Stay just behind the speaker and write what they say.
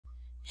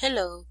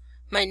Hello,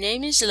 my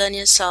name is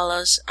Lenia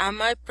Salas and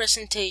my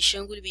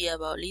presentation will be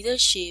about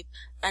leadership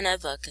and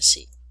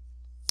advocacy.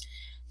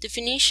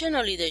 Definition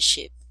of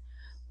leadership.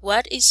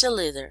 What is a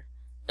leader?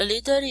 A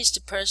leader is the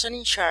person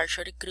in charge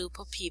of a group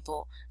of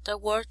people that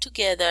work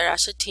together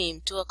as a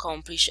team to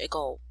accomplish a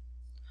goal.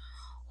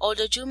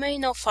 Although you may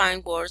not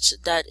find words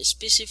that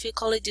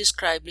specifically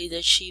describe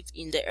leadership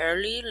in the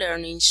early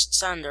learning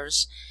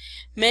standards,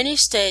 many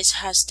states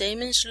have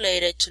statements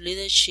related to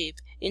leadership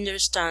in their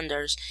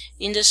standards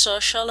in the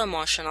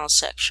social-emotional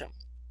section.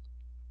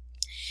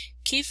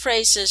 Key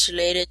phrases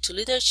related to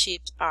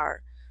leadership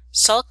are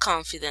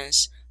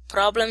self-confidence,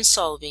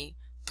 problem-solving,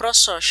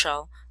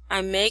 pro-social,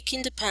 and make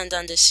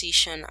independent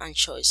decisions and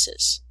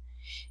choices.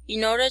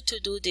 In order to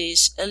do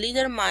this, a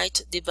leader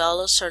might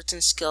develop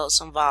certain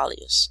skills and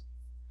values.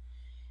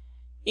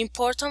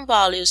 Important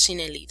values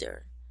in a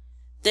leader.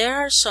 There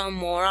are some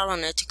moral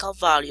and ethical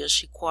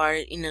values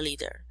required in a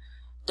leader.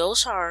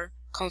 Those are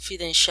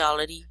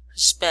confidentiality,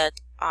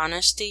 respect,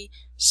 honesty,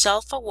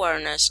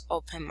 self-awareness,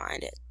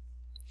 open-minded.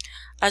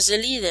 As a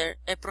leader,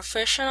 a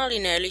professional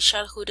in early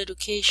childhood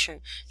education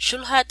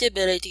should have the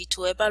ability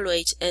to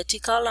evaluate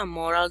ethical and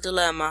moral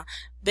dilemma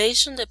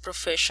based on the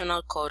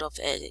professional code of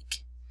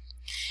ethics.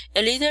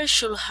 A leader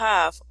should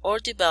have or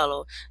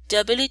develop the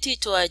ability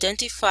to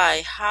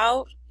identify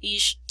how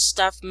each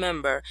staff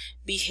member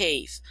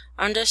behave,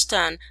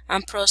 understand,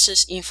 and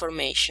process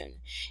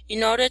information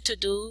in order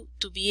to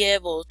be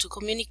able to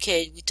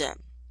communicate with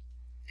them.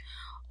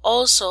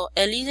 Also,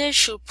 a leader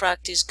should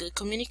practice good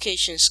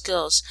communication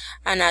skills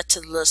and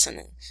active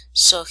listening,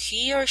 so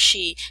he or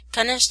she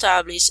can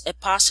establish a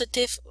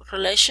positive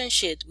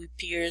relationship with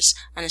peers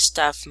and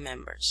staff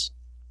members.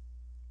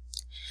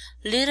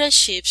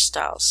 Leadership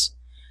styles.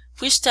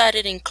 We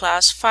studied in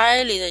class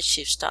 5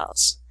 leadership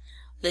styles: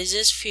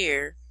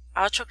 laissez-faire,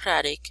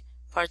 autocratic,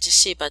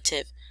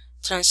 participative,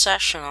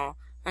 transactional,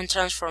 and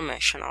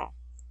transformational.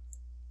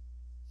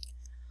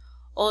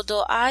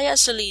 Although I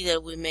as a leader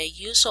will make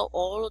use of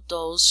all of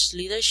those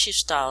leadership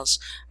styles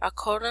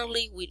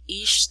accordingly with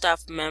each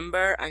staff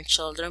member and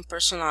children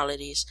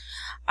personalities,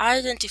 I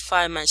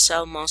identify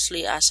myself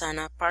mostly as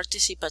a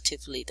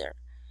participative leader.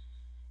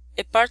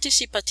 A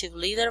participative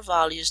leader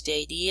values the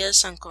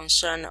ideas and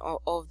concerns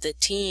of the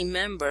team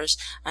members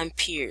and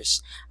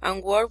peers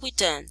and work with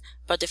them,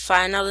 but the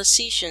final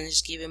decision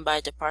is given by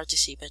the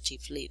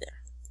participative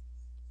leader.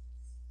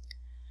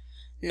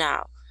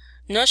 Now,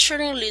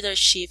 nurturing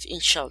leadership in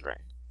children.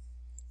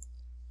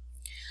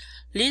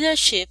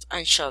 Leadership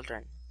and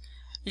children.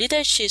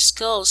 Leadership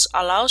skills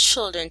allow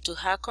children to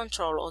have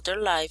control of their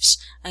lives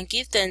and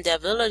give them the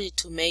ability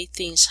to make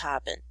things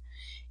happen.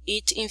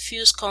 It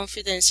infuses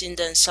confidence in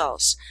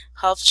themselves,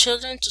 helps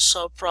children to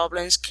solve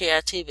problems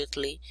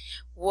creatively,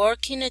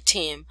 work in a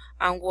team,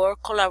 and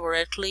work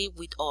collaboratively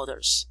with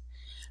others.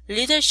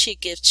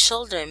 Leadership gives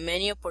children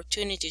many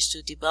opportunities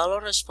to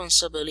develop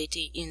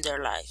responsibility in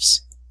their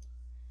lives.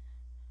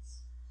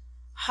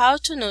 How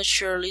to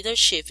nurture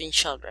leadership in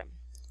children.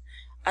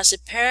 As a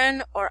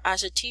parent or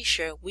as a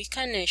teacher, we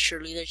can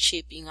nurture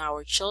leadership in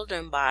our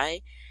children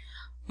by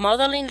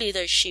modeling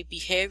leadership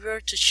behavior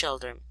to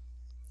children.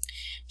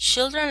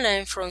 Children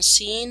learn from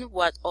seeing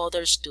what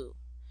others do.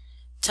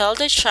 Tell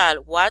the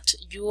child what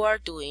you are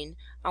doing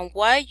and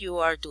why you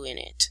are doing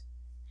it.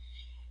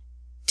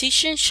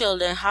 Teaching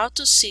children how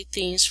to see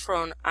things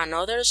from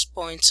another's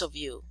point of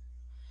view.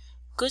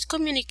 Good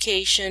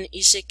communication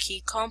is a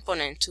key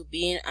component to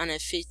being an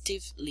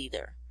effective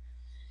leader.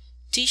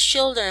 Teach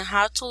children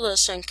how to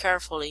listen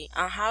carefully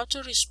and how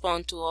to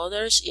respond to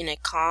others in a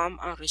calm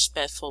and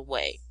respectful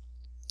way.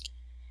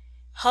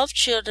 Help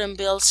children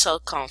build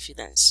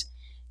self-confidence.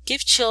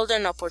 Give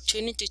children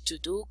opportunity to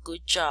do a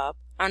good job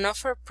and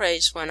offer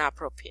praise when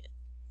appropriate.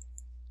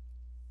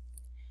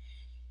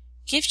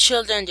 Give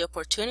children the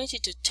opportunity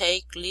to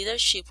take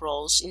leadership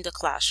roles in the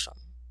classroom.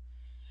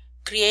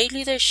 Create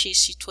leadership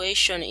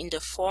situations in the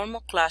form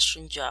of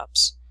classroom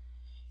jobs.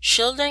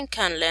 Children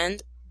can learn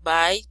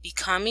by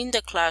becoming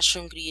the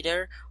classroom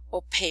greeter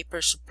or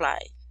paper supply.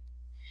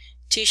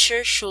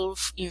 Teachers should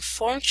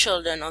inform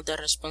children of the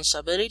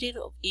responsibility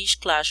of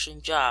each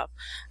classroom job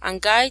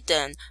and guide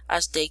them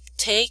as they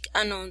take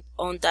on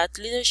that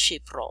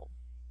leadership role.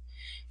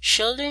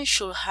 Children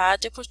should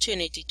have the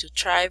opportunity to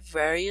try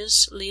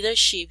various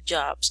leadership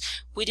jobs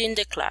within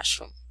the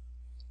classroom.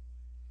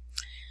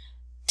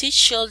 Teach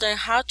children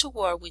how to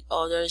work with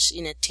others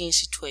in a team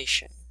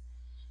situation.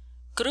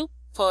 Group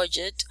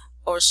projects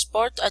or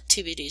sport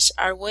activities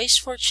are ways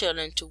for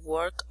children to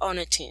work on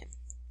a team.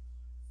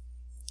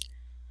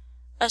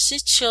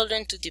 Assist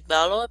children to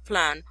develop a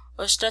plan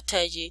or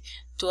strategy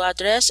to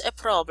address a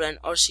problem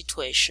or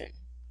situation.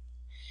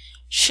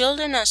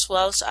 Children as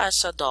well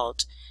as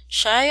adults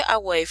shy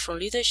away from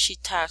leadership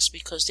tasks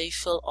because they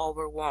feel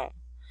overwhelmed.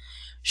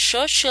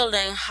 Show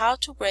children how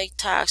to break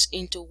tasks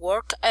into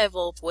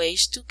workable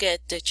ways to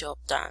get the job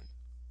done.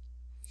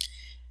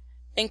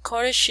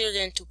 Encourage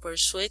children to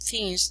pursue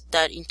things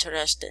that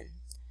interest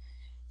them.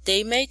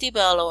 They may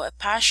develop a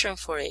passion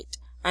for it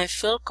and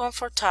feel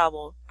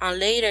comfortable and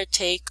later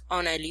take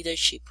on a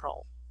leadership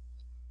role.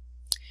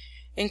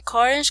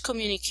 Encourage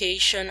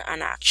communication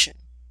and action.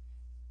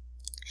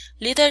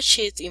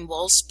 Leadership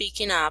involves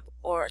speaking up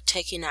or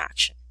taking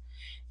action.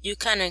 You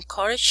can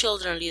encourage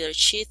children's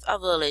leadership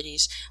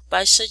abilities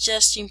by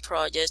suggesting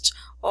projects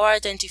or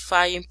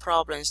identifying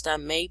problems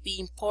that may be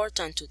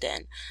important to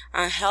them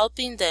and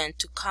helping them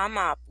to come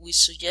up with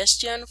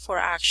suggestions for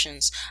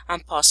actions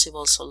and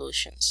possible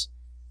solutions.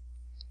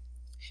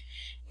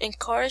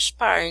 Encourage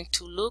parents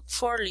to look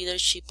for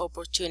leadership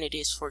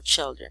opportunities for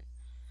children.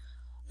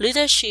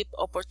 Leadership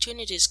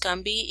opportunities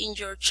can be in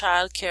your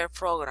child care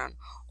program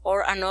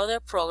or another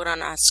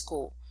program at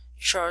school,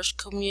 church,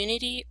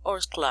 community, or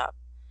club.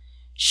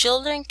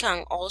 Children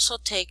can also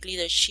take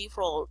leadership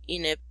role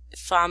in a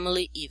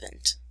family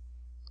event.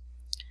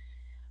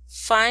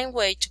 Find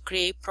ways to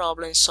create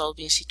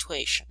problem-solving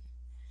situations.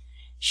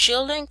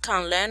 Children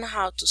can learn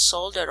how to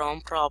solve their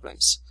own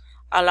problems.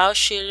 Allow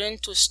children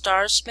to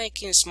start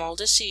making small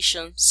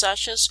decisions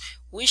such as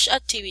which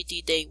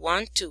activity they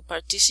want to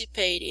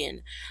participate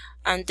in,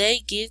 and they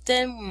give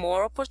them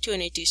more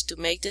opportunities to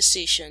make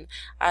decisions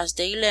as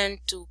they learn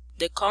to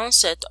the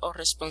concept of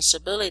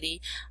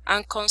responsibility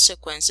and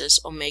consequences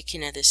of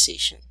making a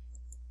decision.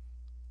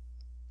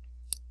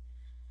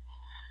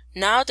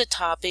 Now the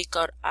topic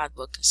of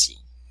advocacy.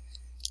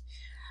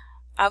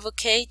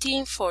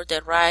 Advocating for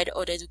the right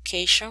of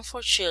education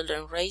for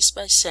children raised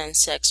by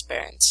same-sex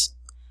parents.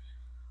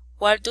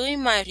 While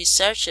doing my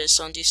researches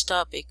on this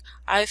topic,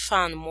 I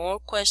found more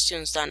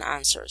questions than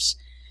answers.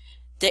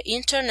 The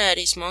internet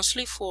is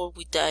mostly full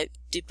with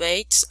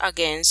debates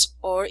against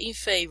or in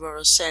favor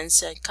of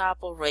same-sex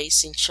couples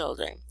raising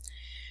children.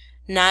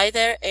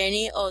 Neither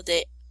any of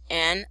the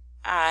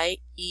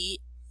NIEYC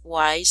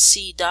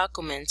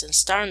documents and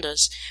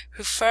standards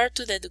refer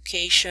to the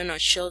education of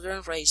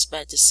children raised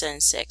by the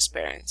same-sex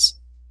parents.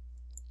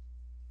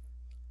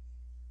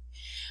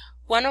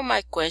 One of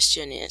my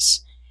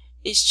questions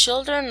is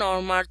children's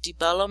normal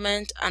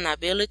development and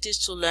abilities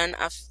to learn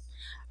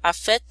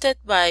affected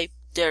by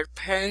their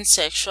parents'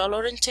 sexual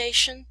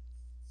orientation?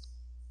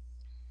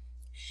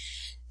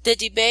 The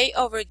debate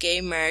over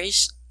gay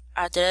marriage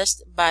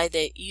addressed by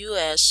the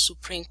U.S.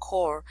 Supreme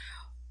Court,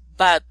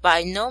 but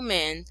by no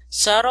means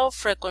settled,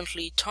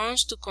 frequently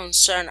turns to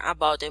concern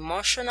about the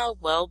emotional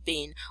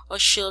well-being of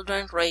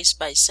children raised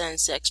by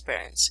same-sex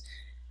parents.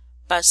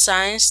 But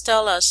science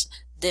tells us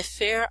the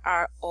fears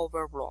are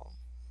overblown.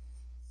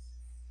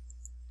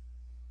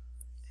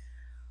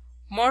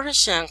 More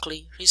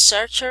recently,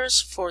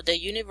 researchers for the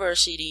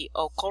University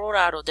of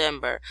Colorado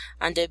Denver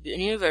and the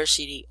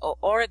University of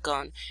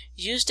Oregon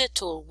used the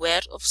tool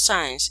Web of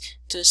Science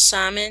to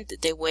examine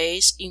the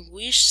ways in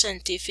which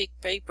scientific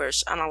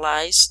papers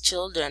analyze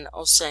children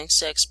of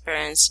same-sex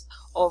parents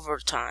over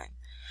time,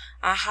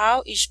 and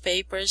how each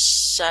paper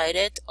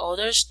cited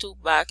others to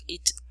back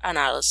its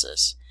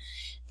analysis.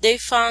 They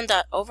found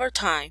that over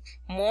time,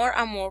 more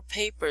and more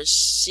papers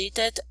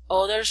cited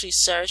other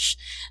research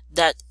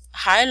that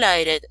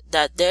highlighted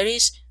that there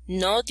is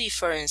no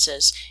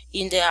differences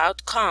in the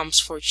outcomes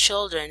for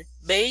children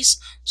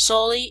based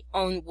solely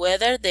on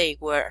whether they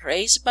were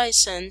raised by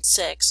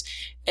same-sex,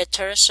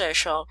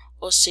 heterosexual,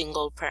 or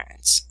single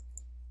parents.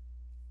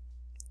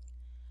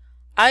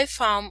 I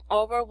found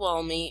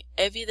overwhelming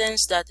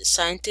evidence that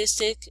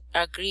scientists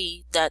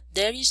agree that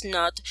there is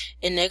not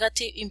a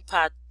negative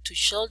impact to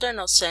children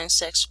of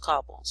same-sex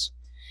couples,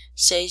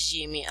 says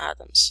Jimmy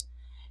Adams,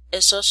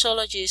 a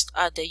sociologist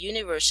at the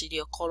University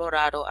of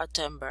Colorado at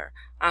Denver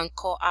and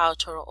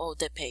co-author of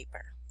the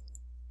paper.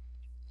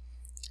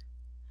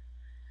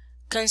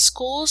 Can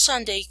schools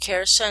and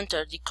daycare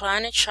centers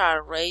decline a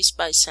child raised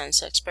by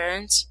same-sex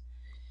parents?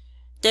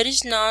 There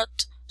is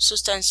not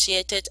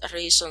substantiated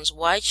reasons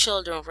why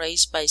children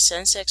raised by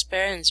same-sex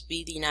parents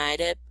be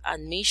denied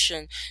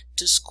admission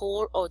to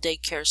school or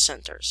daycare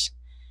centers.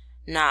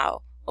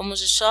 Now,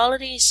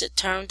 homosexuality is a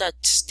term that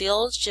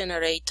still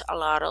generates a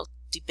lot of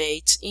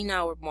debates in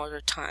our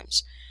modern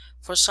times.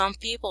 For some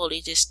people,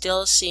 it is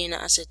still seen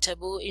as a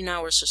taboo in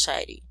our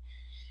society.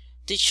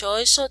 The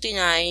choice of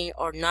denying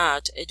or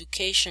not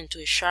education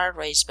to a child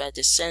raised by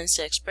the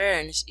same-sex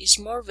parents is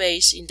more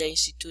based in the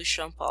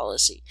institution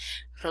policy,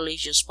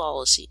 religious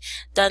policy,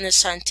 than the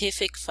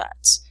scientific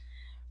facts.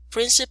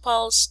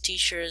 Principals,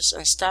 teachers,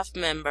 and staff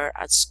members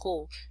at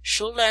school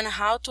should learn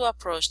how to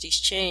approach this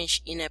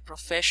change in a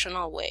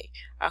professional way,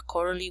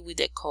 accordingly with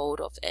the Code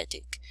of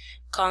Ethics,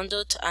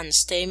 Conduct, and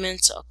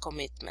Statements of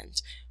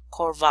Commitment,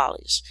 core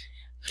values.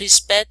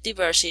 Respect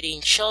diversity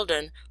in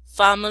children,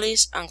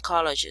 families, and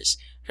colleges.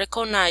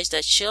 Recognize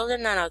that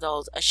children and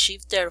adults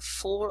achieve their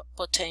full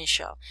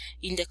potential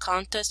in the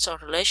context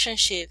of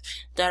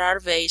relationships that are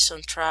based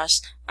on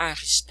trust and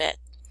respect.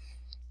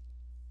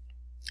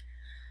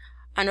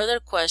 Another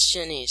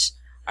question is,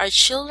 are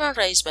children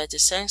raised by the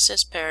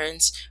same-sex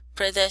parents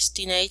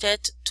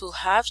predestinated to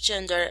have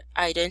gender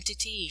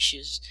identity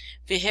issues,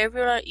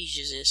 behavioral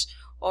issues,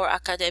 or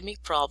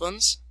academic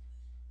problems?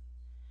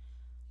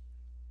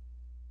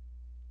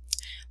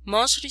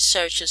 Most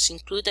researchers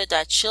concluded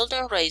that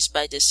children raised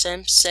by the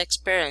same-sex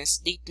parents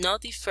did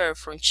not differ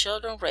from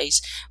children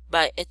raised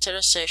by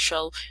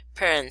heterosexual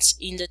parents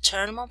in the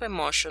terms of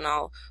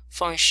emotional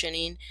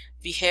functioning,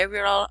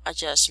 behavioral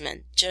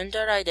adjustment,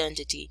 gender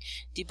identity,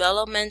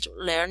 development,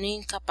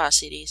 learning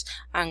capacities,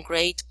 and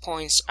grade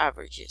points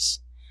averages.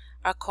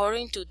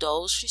 According to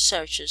those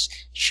researchers,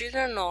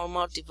 children's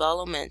normal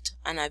development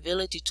and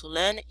ability to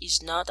learn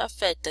is not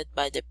affected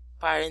by the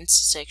parent's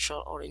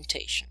sexual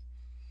orientation.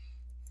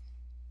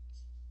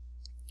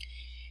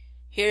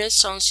 Here are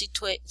some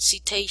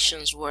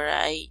citations where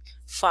I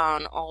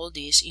found all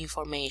this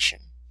information.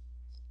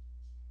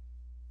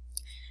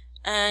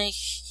 And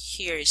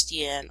here is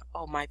the end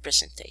of my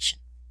presentation.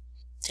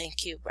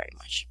 Thank you very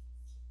much.